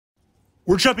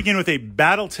We're jumping in with a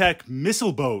Battletech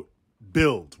missile boat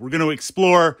build. We're going to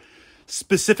explore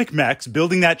specific mechs,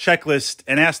 building that checklist,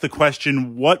 and ask the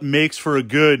question, what makes for a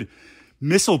good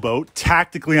missile boat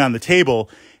tactically on the table?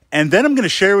 And then I'm going to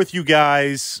share with you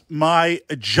guys my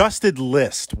adjusted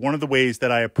list, one of the ways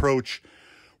that I approach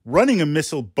running a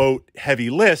missile boat heavy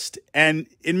list. And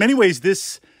in many ways,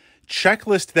 this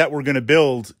checklist that we're going to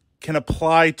build can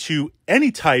apply to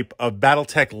any type of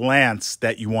Battletech lance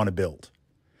that you want to build.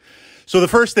 So the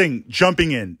first thing,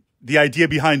 jumping in, the idea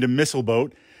behind a missile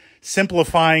boat,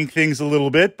 simplifying things a little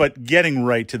bit, but getting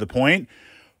right to the point,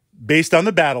 based on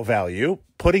the battle value,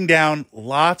 putting down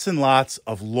lots and lots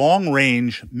of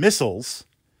long-range missiles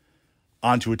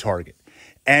onto a target.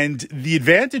 And the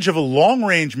advantage of a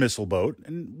long-range missile boat,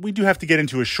 and we do have to get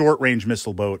into a short-range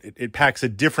missile boat, it packs a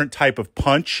different type of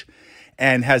punch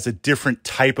and has a different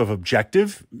type of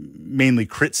objective, mainly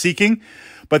crit seeking.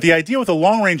 But the idea with a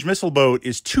long-range missile boat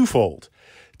is twofold.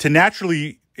 To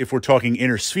naturally, if we're talking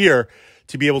inner sphere,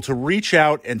 to be able to reach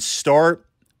out and start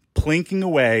plinking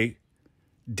away,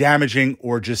 damaging,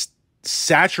 or just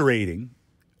saturating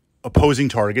opposing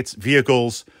targets,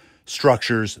 vehicles,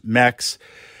 structures, mechs,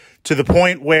 to the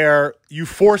point where you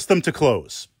force them to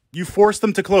close. You force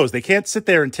them to close. They can't sit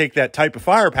there and take that type of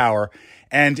firepower.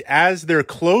 And as they're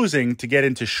closing to get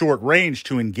into short range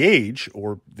to engage,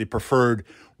 or the preferred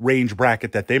range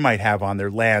bracket that they might have on their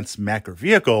lance, mech, or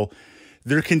vehicle,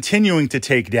 they're continuing to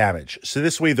take damage. So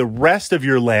this way, the rest of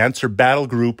your lance or battle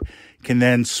group can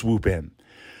then swoop in.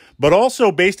 But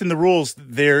also, based in the rules,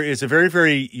 there is a very,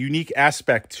 very unique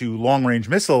aspect to long-range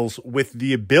missiles with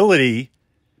the ability,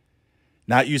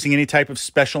 not using any type of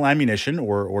special ammunition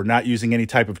or not using any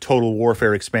type of total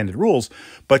warfare expanded rules,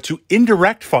 but to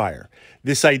indirect fire.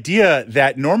 This idea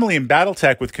that normally in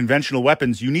Battletech with conventional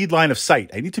weapons, you need line of sight.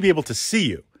 I need to be able to see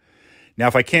you. Now,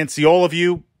 if I can't see all of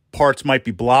you, parts might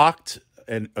be blocked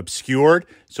and obscured.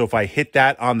 So if I hit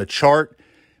that on the chart,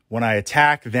 when I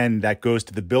attack, then that goes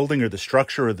to the building or the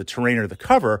structure or the terrain or the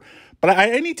cover. But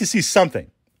I need to see something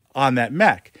on that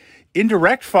mech.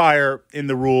 Indirect fire in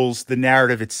the rules, the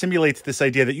narrative, it simulates this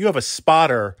idea that you have a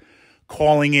spotter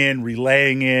calling in,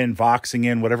 relaying in, voxing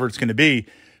in, whatever it's going to be,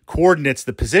 coordinates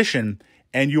the position,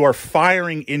 and you are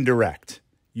firing indirect.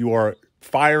 You are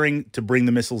firing to bring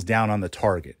the missiles down on the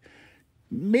target.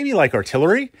 Maybe like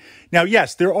artillery. Now,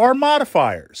 yes, there are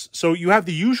modifiers. So you have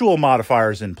the usual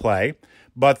modifiers in play,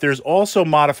 but there's also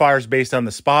modifiers based on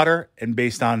the spotter and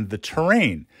based on the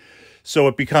terrain. So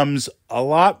it becomes a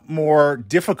lot more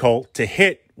difficult to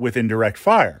hit with indirect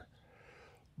fire.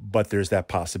 But there's that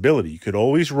possibility. You could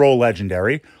always roll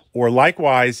legendary, or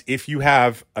likewise, if you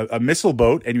have a missile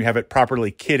boat and you have it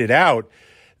properly kitted out,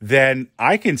 then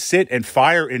I can sit and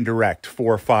fire indirect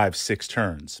 4, 5, 6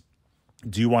 turns.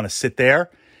 Do you want to sit there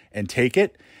and take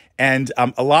it? And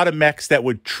a lot of mechs that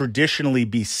would traditionally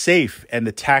be safe and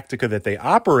the tactica that they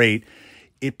operate,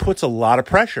 it puts a lot of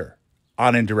pressure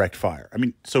on indirect fire. I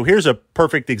mean, so here's a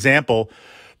perfect example.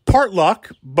 Part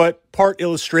luck, but part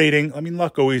illustrating. I mean,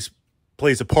 luck always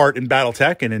plays a part in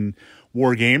Battletech and in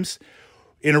war games.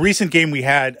 In a recent game, we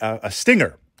had a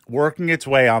Stinger working its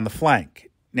way on the flank.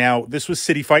 Now, this was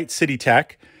City Fight, City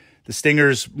Tech. The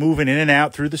Stinger's moving in and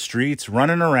out through the streets,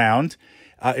 running around.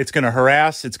 It's going to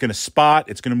harass. It's going to spot.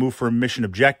 It's going to move for a mission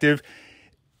objective.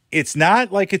 It's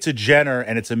not like it's a Jenner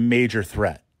and it's a major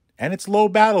threat. And it's low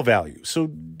battle value. So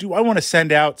do I want to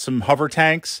send out some hover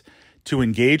tanks to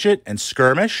engage it and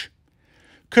skirmish?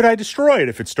 Could I destroy it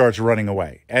if it starts running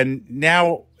away? And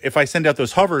now if I send out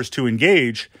those hovers to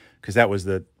engage, because that was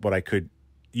what I could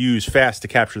use fast to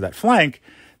capture that flank,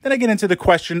 then I get into the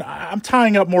question, I'm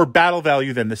tying up more battle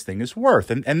value than this thing is worth.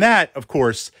 And that, of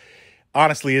course,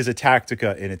 honestly is a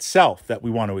tactica in itself that we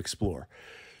want to explore.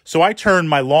 So I turn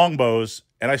my longbows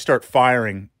and I start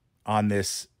firing on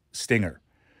this Stinger.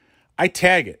 I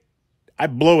tag it. I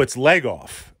blow its leg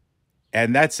off.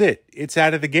 And that's it. It's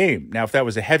out of the game. Now, if that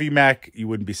was a heavy mech, you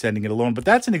wouldn't be sending it alone. But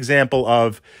that's an example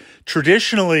of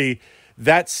traditionally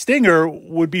that Stinger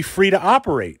would be free to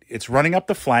operate. It's running up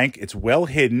the flank. It's well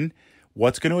hidden.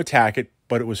 What's going to attack it?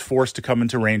 But it was forced to come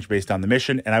into range based on the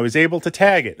mission. And I was able to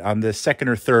tag it on the second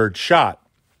or third shot.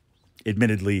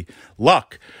 Admittedly,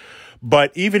 luck.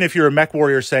 But even if you're a mech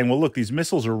warrior saying, well, look, these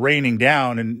missiles are raining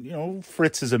down and, you know,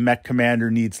 Fritz as a mech commander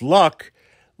needs luck.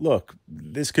 Look,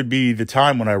 this could be the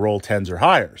time when I roll 10s or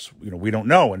higher. You know, we don't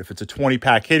know. And if it's a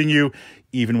 20-pack hitting you,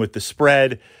 even with the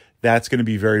spread, that's going to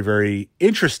be very, very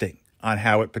interesting on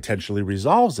how it potentially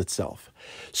resolves itself.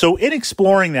 So in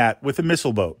exploring that with a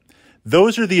missile boat,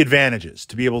 those are the advantages,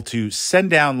 to be able to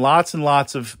send down lots and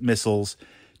lots of missiles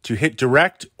to hit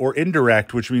direct or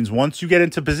indirect, which means once you get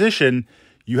into position,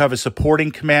 you have a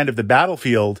supporting command of the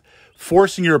battlefield,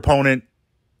 forcing your opponent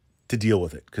to deal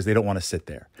with it because they don't want to sit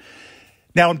there.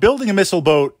 Now, in building a missile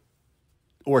boat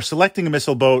or selecting a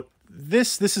missile boat,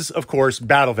 this is, of course,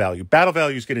 battle value. Battle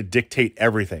value is going to dictate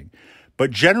everything.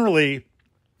 But generally,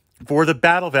 for the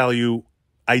battle value,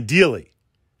 ideally,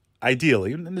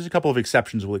 and there's a couple of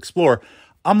exceptions we'll explore,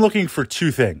 I'm looking for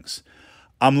two things.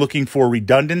 I'm looking for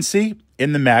redundancy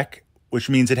in the mech, which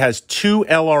means it has 2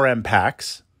 LRM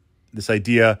packs. This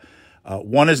idea,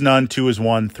 1 is none, 2 is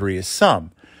 1, 3 is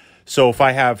some. So if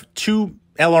I have 2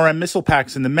 LRM missile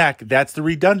packs in the mech, that's the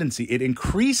redundancy. It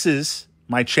increases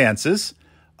my chances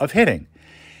of hitting.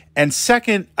 And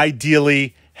second,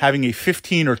 ideally, having a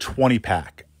 15 or 20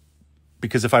 pack.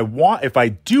 Because if I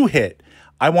do hit,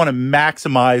 I want to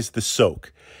maximize the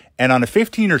soak. And on a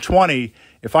 15 or 20,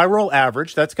 if I roll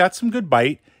average, that's got some good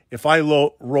bite. If I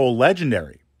roll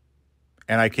legendary,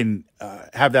 and I can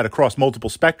have that across multiple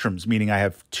spectrums, meaning I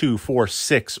have 2, 4,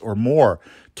 6 or more,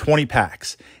 20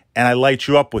 packs, and I light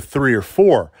you up with 3 or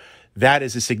 4, that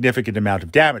is a significant amount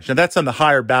of damage. Now, that's on the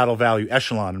higher battle value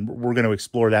echelon, and we're going to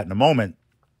explore that in a moment.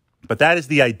 But that is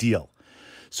the ideal.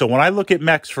 So when I look at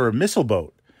mechs for a missile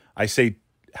boat, I say,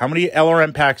 how many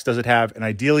LRM packs does it have? And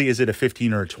ideally, is it a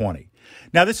 15 or a 20?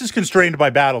 Now, this is constrained by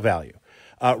battle value.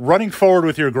 Running forward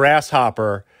with your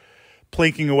Grasshopper,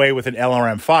 plinking away with an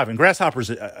LRM-5. And Grasshopper's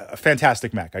a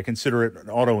fantastic mech. I consider it an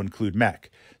auto-include mech.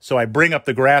 So I bring up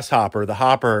the Grasshopper, the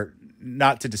hopper,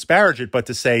 not to disparage it, but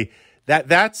to say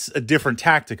that's a different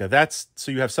tactica. That's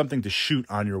so you have something to shoot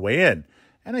on your way in.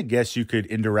 And I guess you could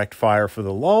indirect fire for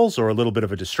the lulls or a little bit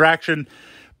of a distraction,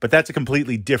 but that's a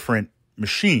completely different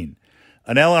machine.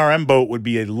 An LRM boat would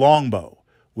be a longbow,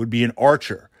 would be an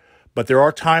archer. But there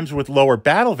are times with lower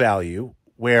battle value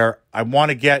where I want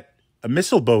to get a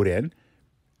missile boat in,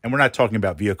 and we're not talking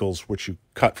about vehicles which you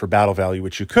cut for battle value,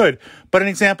 which you could, but an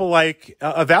example like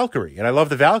a Valkyrie, and I love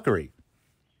the Valkyrie.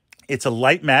 It's a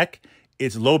light mech,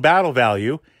 it's low battle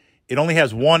value, it only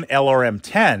has 1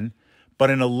 LRM-10, but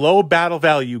in a low battle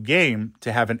value game,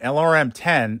 to have an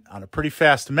LRM-10 on a pretty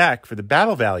fast mech for the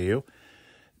battle value,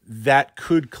 that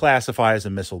could classify as a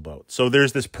missile boat. So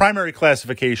there's this primary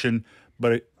classification,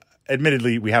 but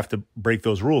admittedly, we have to break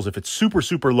those rules. If it's super,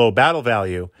 super low battle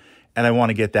value and I want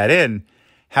to get that in,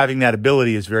 having that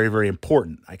ability is very, very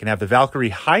important. I can have the Valkyrie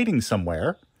hiding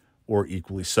somewhere, or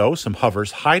equally so, some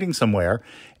hovers hiding somewhere,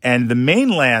 and the main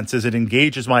lance, as it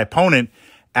engages my opponent,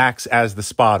 acts as the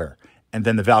spotter, and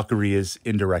then the Valkyrie is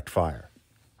indirect fire.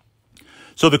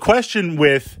 So the question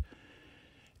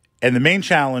and the main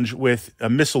challenge with a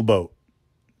missile boat,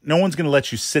 no one's going to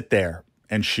let you sit there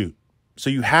and shoot. So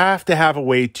you have to have a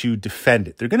way to defend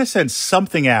it. They're going to send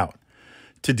something out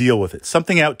to deal with it,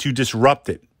 something out to disrupt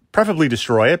it, preferably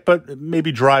destroy it, but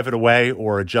maybe drive it away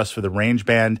or adjust for the range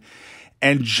band.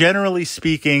 And generally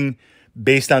speaking,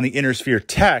 based on the inner sphere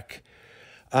tech,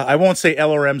 I won't say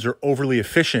LRMs are overly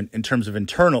efficient in terms of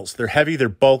internals. They're heavy, they're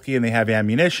bulky, and they have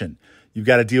ammunition. You've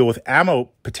got to deal with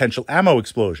potential ammo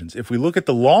explosions. If we look at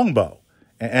the longbow,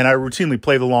 and I routinely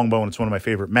play the longbow, and it's one of my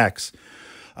favorite mechs,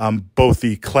 both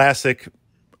the classic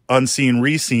unseen,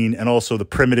 reseen, and also the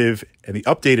primitive and the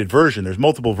updated version. There's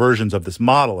multiple versions of this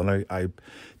model, and I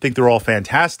think they're all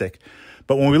fantastic.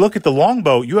 But when we look at the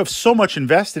longbow, you have so much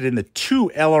invested in the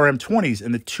 2 LRM-20s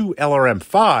and the 2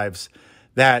 LRM-5s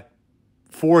that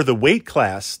for the weight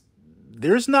class,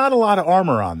 there's not a lot of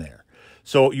armor on there.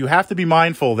 So you have to be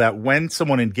mindful that when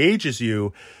someone engages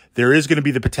you, there is going to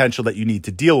be the potential that you need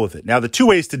to deal with it. Now, the 2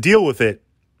 ways to deal with it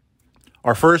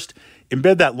are, first,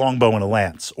 embed that longbow in a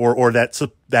lance or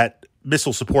that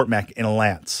missile support mech in a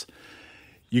lance.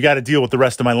 You got to deal with the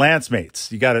rest of my lance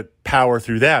mates. You got to power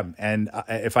through them. And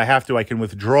if I have to, I can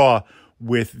withdraw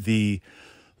with the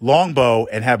longbow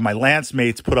and have my lance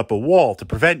mates put up a wall to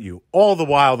prevent you, all the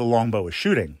while the longbow is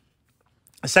shooting.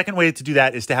 A second way to do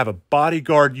that is to have a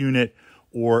bodyguard unit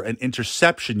or an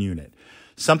interception unit,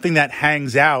 something that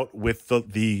hangs out with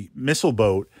the missile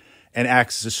boat and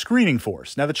acts as a screening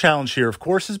force. Now, the challenge here, of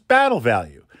course, is battle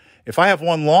value. If I have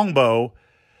one longbow,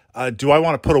 do I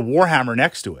want to put a Warhammer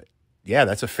next to it? Yeah,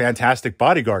 that's a fantastic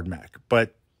bodyguard mech,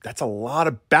 but that's a lot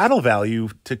of battle value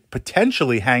to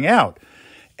potentially hang out.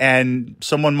 And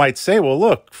someone might say, well,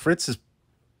 look, Fritz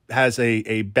has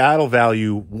a battle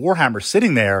value Warhammer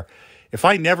sitting there. If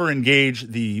I never engage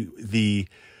the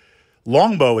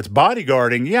longbow, it's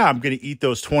bodyguarding. Yeah, I'm going to eat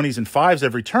those 20s and 5s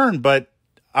every turn, but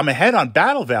I'm ahead on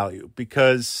battle value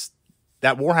because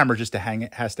that Warhammer just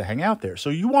has to hang out there. So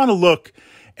you want to look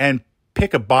and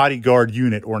pick a bodyguard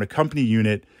unit or an accompany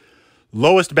unit,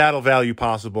 lowest battle value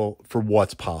possible for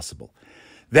what's possible.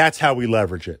 That's how we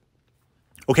leverage it.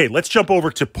 Okay, let's jump over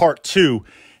to part 2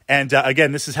 And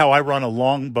again, this is how I run a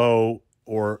longbow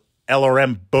or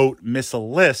LRM boat missile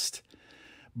list.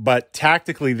 But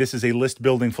tactically, this is a list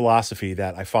building philosophy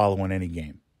that I follow in any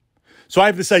game. So I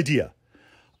have this idea.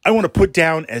 I want to put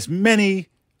down as many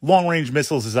long-range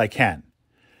missiles as I can.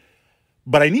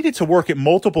 But I need it to work at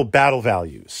multiple battle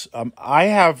values. I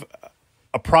have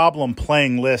a problem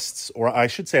playing lists, or I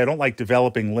should say I don't like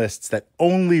developing lists that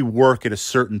only work at a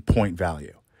certain point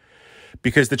value.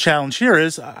 Because the challenge here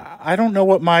is I don't know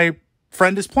what my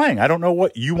friend is playing. I don't know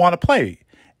what you want to play.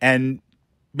 And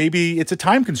maybe it's a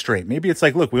time constraint. Maybe it's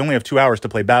like, look, we only have 2 hours to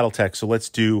play Battletech, so let's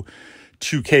do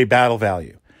 2K battle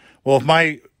value. Well, if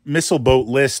my missile boat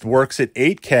list works at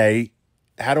 8K,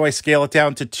 how do I scale it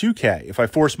down to 2K? If I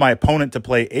force my opponent to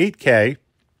play 8K,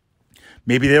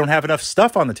 maybe they don't have enough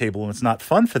stuff on the table and it's not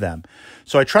fun for them.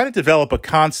 So I try to develop a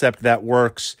concept that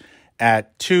works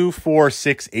at 2, 4,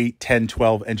 6, 8, 10,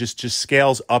 12, and just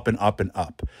scales up and up and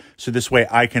up. So this way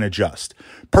I can adjust.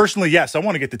 Personally, yes, I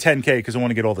want to get to 10K because I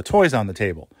want to get all the toys on the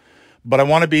table. But I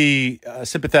want to be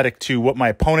sympathetic to what my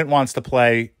opponent wants to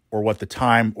play, or what the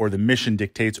time or the mission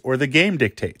dictates or the game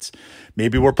dictates.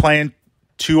 Maybe we're playing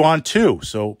 2-on-2.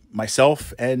 So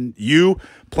myself and you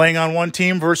playing on one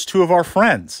team versus two of our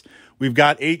friends. We've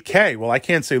got 8K. Well, I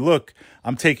can't say, look,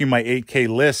 I'm taking my 8K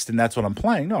list and that's what I'm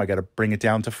playing. No, I got to bring it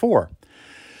down to 4.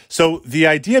 So the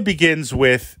idea begins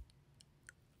with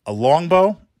a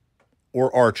longbow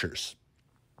or archers.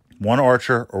 One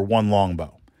archer or one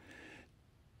longbow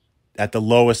at the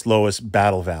lowest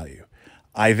battle value.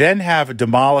 I then have a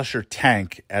demolisher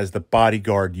tank as the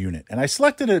bodyguard unit. And I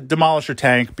selected a demolisher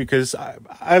tank because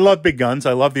I love big guns.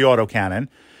 I love the autocannon.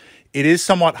 It is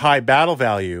somewhat high battle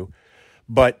value,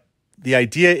 but the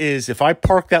idea is if I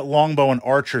park that longbow and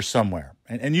archer somewhere,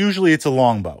 and usually it's a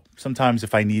longbow. Sometimes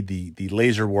if I need the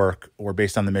laser work or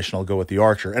based on the mission, I'll go with the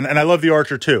archer. And I love the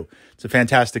archer too. It's a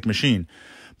fantastic machine.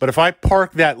 But if I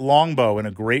park that longbow in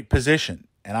a great position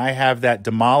and I have that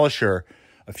demolisher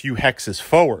a few hexes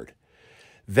forward,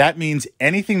 that means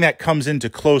anything that comes into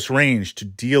close range to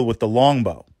deal with the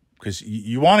longbow, because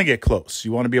you want to get close.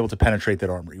 You want to be able to penetrate that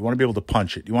armor. You want to be able to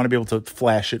punch it. You want to be able to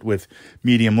flash it with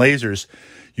medium lasers.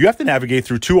 You have to navigate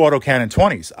through 2 autocannon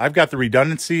 20s. I've got the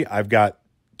redundancy. I've got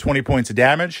 20 points of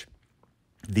damage.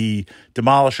 The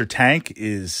demolisher tank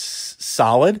is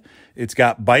solid. It's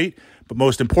got bite, but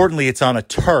most importantly, it's on a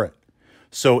turret.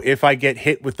 So if I get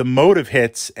hit with the motive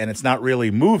hits and it's not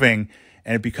really moving,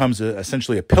 and it becomes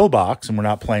essentially a pillbox, and we're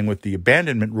not playing with the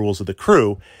abandonment rules of the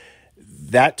crew,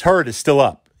 that turret is still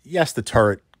up. Yes, the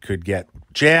turret could get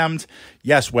jammed.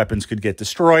 Yes, weapons could get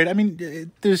destroyed. I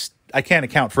mean, I can't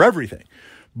account for everything,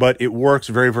 but it works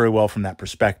very, very well from that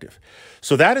perspective.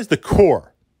 So that is the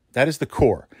core. That is the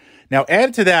core. Now,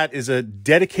 added to that is a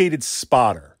dedicated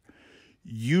spotter.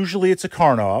 Usually it's a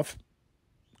Karnov.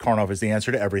 Karnov is the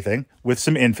answer to everything, with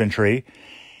some infantry.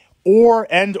 Or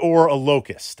a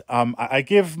locust. I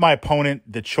give my opponent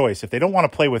the choice. If they don't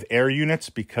want to play with air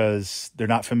units because they're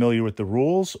not familiar with the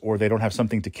rules or they don't have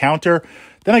something to counter,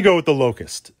 then I go with the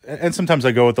locust. And sometimes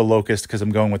I go with the locust because I'm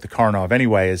going with the Karnov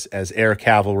anyway as air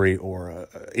cavalry or a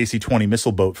AC-20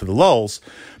 missile boat for the lulls.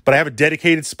 But I have a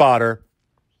dedicated spotter.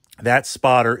 That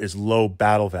spotter is low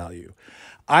battle value.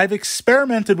 I've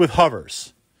experimented with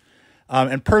hovers.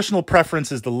 And personal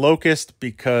preference is the locust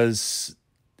because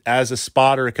as a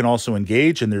spotter, it can also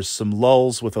engage, and there's some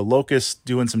lulls with a locust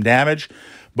doing some damage.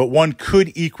 But one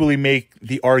could equally make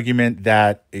the argument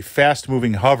that a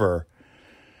fast-moving hover,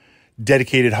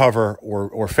 dedicated hover,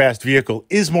 or fast vehicle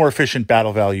is more efficient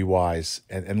battle value-wise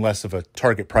and less of a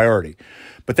target priority.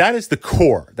 But that is the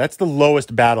core. That's the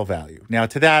lowest battle value. Now,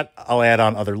 to that, I'll add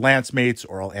on other lance mates,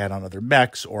 or I'll add on other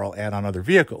mechs, or I'll add on other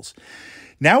vehicles.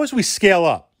 Now, as we scale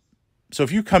up, so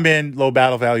if you come in low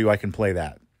battle value, I can play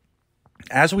that.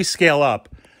 As we scale up,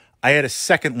 I add a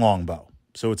second longbow.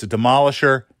 So it's a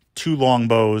demolisher, 2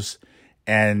 longbows,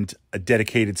 and a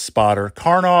dedicated spotter,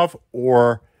 Karnov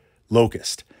or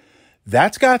locust.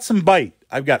 That's got some bite.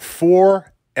 I've got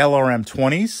 4 LRM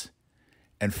 20s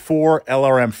and 4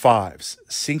 LRM 5s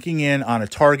sinking in on a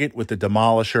target with the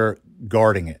demolisher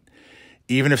guarding it.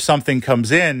 Even if something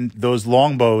comes in, those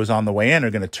longbows on the way in are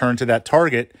going to turn to that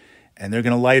target and they're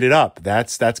going to light it up.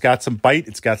 That's got some bite.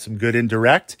 It's got some good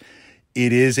indirect.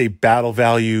 It is a battle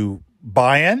value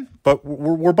buy-in, but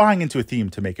we're buying into a theme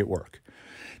to make it work.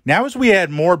 Now, as we add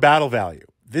more battle value,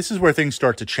 this is where things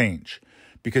start to change.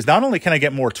 Because not only can I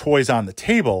get more toys on the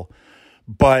table,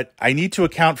 but I need to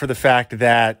account for the fact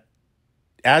that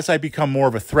as I become more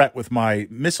of a threat with my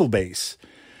missile base,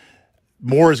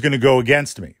 more is going to go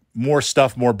against me. More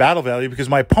stuff, more battle value, because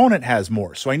my opponent has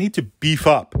more. So I need to beef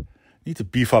up. I need to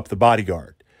beef up the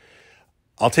bodyguard.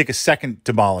 I'll take a second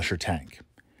demolisher tank.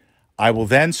 I will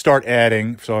then start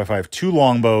adding, so if I have 2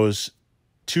 longbows,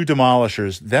 2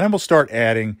 demolishers, then I will start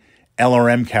adding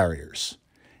LRM carriers.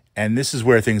 And this is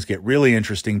where things get really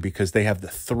interesting because they have the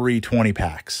 320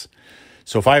 packs.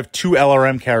 So if I have 2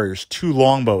 LRM carriers, 2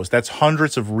 longbows, that's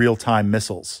hundreds of real-time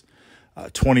missiles.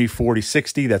 20, 40,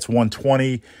 60, that's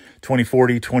 120,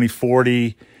 2040,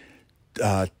 2040,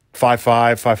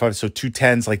 55, 55, so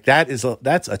 210s. Like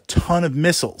that's a ton of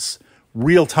missiles,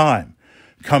 real time,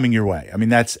 coming your way. I mean,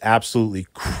 that's absolutely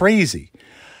crazy.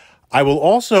 I will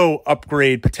also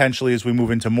upgrade potentially as we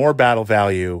move into more battle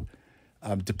value,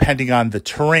 depending on the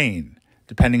terrain,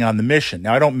 depending on the mission.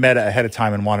 Now, I don't meta ahead of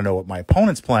time and want to know what my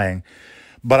opponent's playing,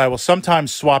 but I will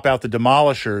sometimes swap out the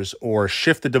demolishers or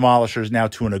shift the demolishers now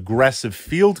to an aggressive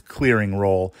field clearing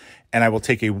role, and I will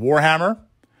take a Warhammer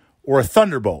or a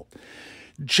Thunderbolt.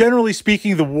 Generally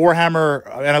speaking, the Warhammer,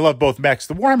 and I love both mechs,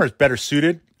 the Warhammer is better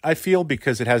suited, I feel,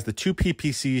 because it has the 2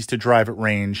 PPCs to drive at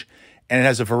range, and it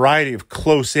has a variety of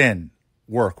close-in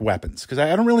work weapons, because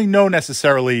I don't really know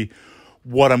necessarily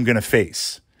what I'm going to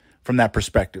face from that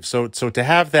perspective. So to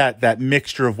have that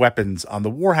mixture of weapons on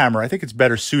the Warhammer, I think it's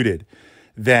better suited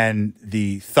than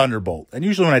the Thunderbolt. And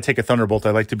usually when I take a Thunderbolt,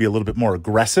 I like to be a little bit more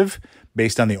aggressive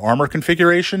based on the armor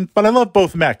configuration, but I love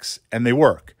both mechs and they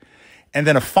work. And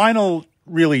then a final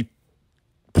really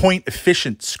point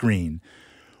efficient screen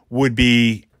would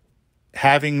be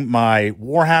having my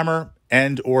Warhammer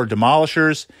and or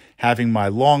demolishers, having my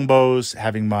longbows,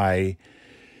 having my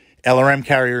LRM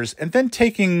carriers, and then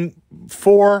taking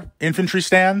 4 infantry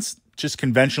stands, just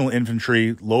conventional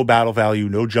infantry, low battle value,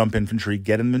 no jump infantry,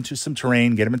 get them into some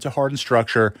terrain, get them into hardened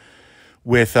structure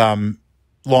with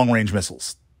long-range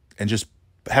missiles, and just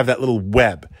have that little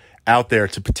web out there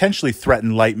to potentially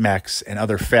threaten light mechs and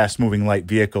other fast-moving light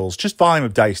vehicles, just volume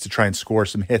of dice to try and score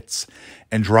some hits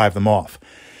and drive them off.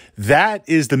 That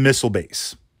is the missile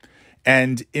base.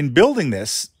 And in building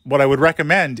this, what I would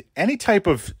recommend, any type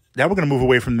of, now we're going to move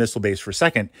away from the missile base for a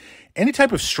second, any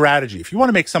type of strategy, if you want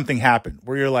to make something happen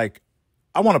where you're like,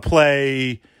 I want to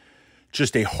play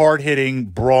just a hard-hitting,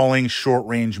 brawling,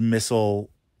 short-range missile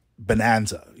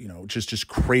bonanza, just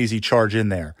crazy charge in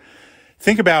there.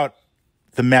 Think about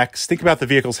the mechs, think about the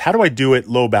vehicles. How do I do it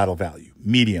low battle value,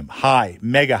 medium, high,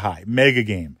 mega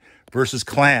game versus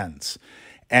clans?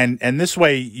 And this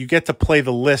way you get to play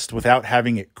the list without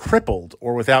having it crippled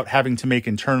or without having to make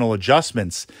internal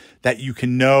adjustments that you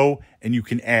can know and you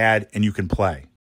can add and you can play.